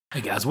Hey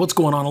guys, what's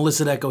going on?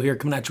 iLLicit Echo here,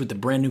 coming at you with a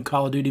brand new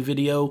Call of Duty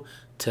video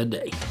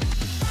today.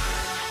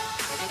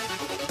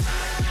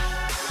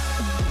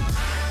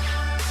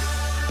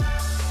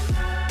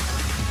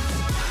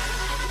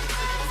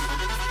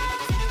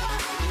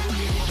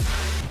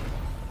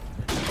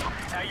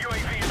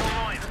 UAV is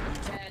online.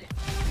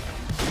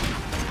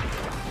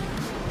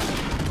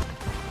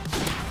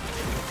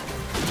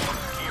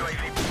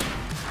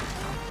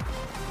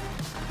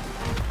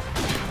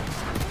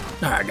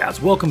 Alright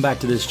guys, welcome back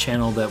to this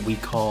channel that we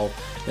call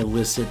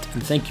iLLicit,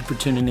 and thank you for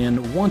tuning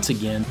in once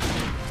again.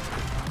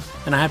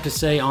 And I have to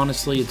say,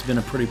 honestly, it's been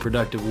a pretty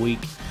productive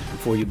week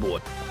for you boy.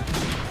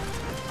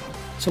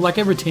 So like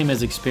every team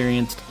has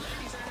experienced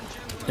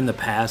in the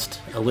past,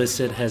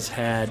 iLLicit has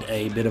had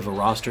a bit of a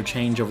roster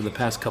change over the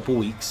past couple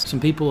weeks. Some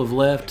people have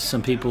left,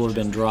 some people have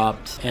been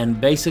dropped,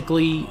 and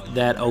basically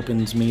that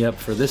opens me up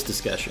for this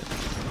discussion.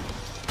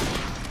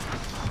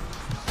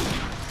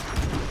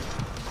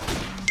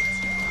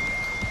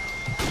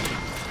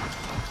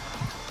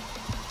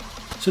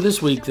 So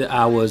this week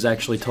I was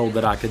actually told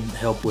that I could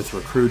help with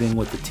recruiting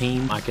with the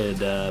team. I could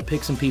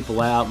pick some people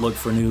out, look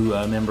for new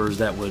members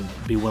that would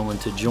be willing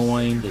to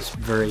join this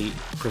very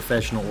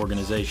professional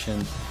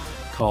organization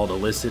called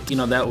iLLicit. You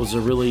know, that was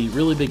a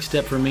really big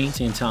step for me,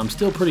 since I'm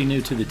still pretty new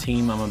to the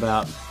team. I'm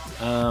about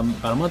a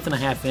month and a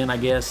half in, I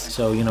guess.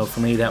 So, you know, for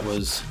me that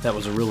was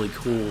a really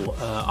cool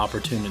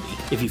opportunity.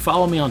 If you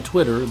follow me on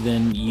Twitter,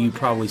 then you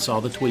probably saw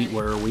the tweet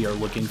where we are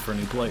looking for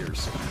new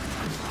players.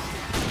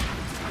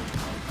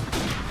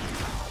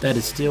 That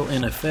is still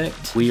in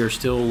effect. We are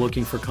still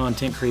looking for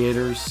content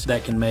creators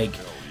that can make,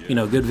 you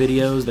know, good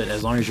videos, that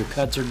as long as your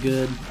cuts are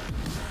good,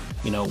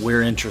 you know,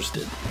 we're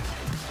interested.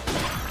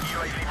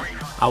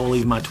 I will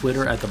leave my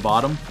Twitter at the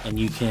bottom, and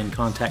you can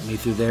contact me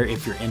through there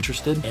if you're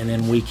interested, and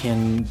then we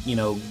can, you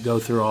know, go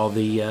through all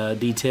the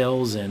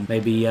details and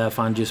maybe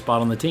find you a spot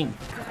on the team.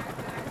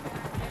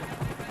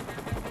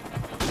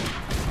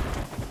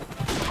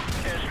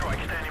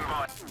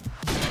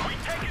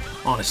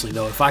 Honestly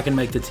though, if I can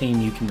make the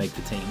team, you can make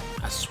the team.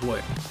 I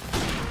swear.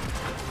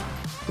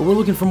 But we're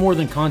looking for more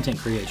than content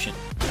creation.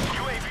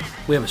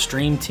 We have a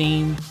stream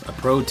team, a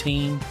pro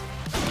team.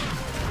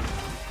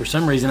 For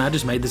some reason, I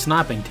just made the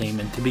sniping team,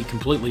 and to be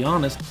completely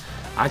honest,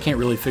 I can't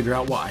really figure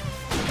out why.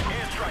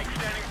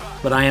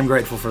 But I am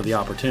grateful for the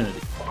opportunity.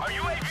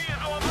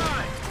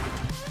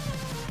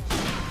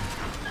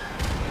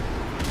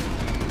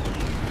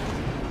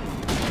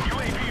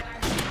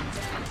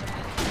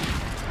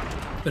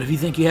 But if you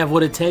think you have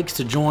what it takes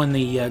to join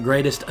the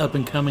greatest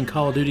up-and-coming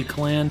Call of Duty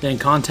clan, then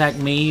contact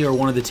me or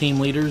one of the team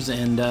leaders,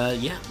 and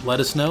yeah, let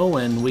us know,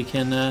 and we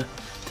can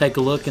take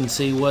a look and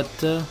see what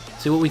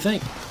we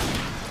think.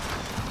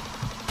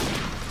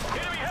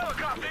 Enemy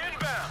helicopter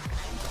inbound.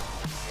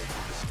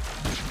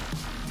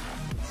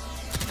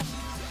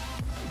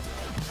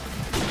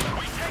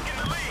 We taking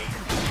the lead.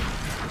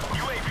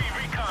 UAV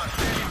recon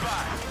standing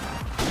by.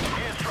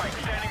 Airstrike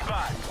standing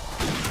by.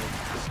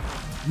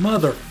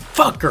 Motherfucker!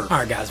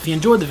 Alright guys, if you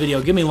enjoyed the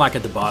video, give me a like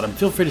at the bottom.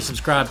 Feel free to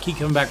subscribe, keep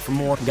coming back for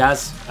more.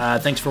 Guys,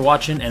 thanks for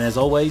watching, and as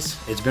always,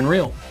 it's been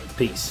real.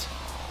 Peace.